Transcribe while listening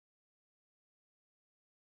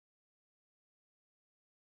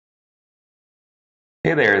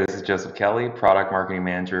Hey there, this is Joseph Kelly, Product Marketing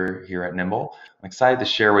Manager here at Nimble. I'm excited to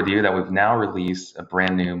share with you that we've now released a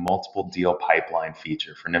brand new multiple deal pipeline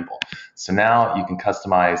feature for Nimble. So now you can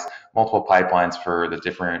customize multiple pipelines for the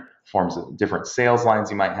different forms of different sales lines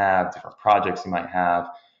you might have, different projects you might have.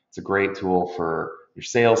 It's a great tool for your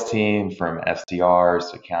sales team, from SDRs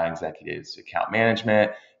to account executives to account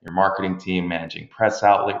management, your marketing team managing press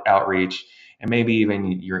outreach, and maybe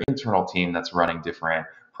even your internal team that's running different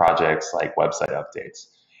projects like website updates.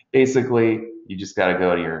 Basically, you just got to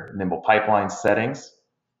go to your Nimble pipeline settings,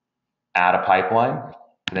 add a pipeline,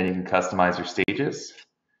 and then you can customize your stages,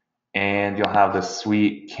 and you'll have this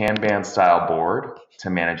sweet Kanban style board to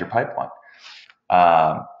manage your pipeline.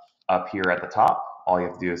 Up here at the top, all you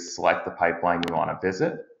have to do is select the pipeline you want to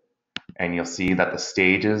visit, and you'll see that the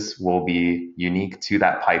stages will be unique to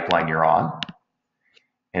that pipeline you're on.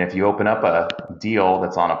 And if you open up a deal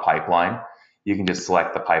that's on a pipeline, you can just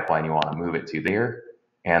select the pipeline you want to move it to there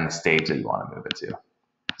and the stage that you want to move it to.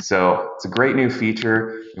 So it's a great new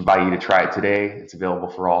feature. I invite you to try it today. It's available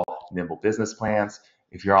for all Nimble business plans.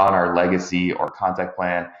 If you're on our legacy or contact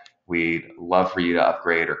plan, we'd love for you to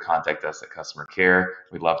upgrade or contact us at customer care.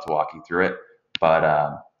 We'd love to walk you through it.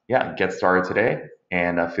 But yeah, get started today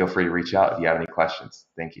and feel free to reach out if you have any questions.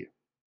 Thank you.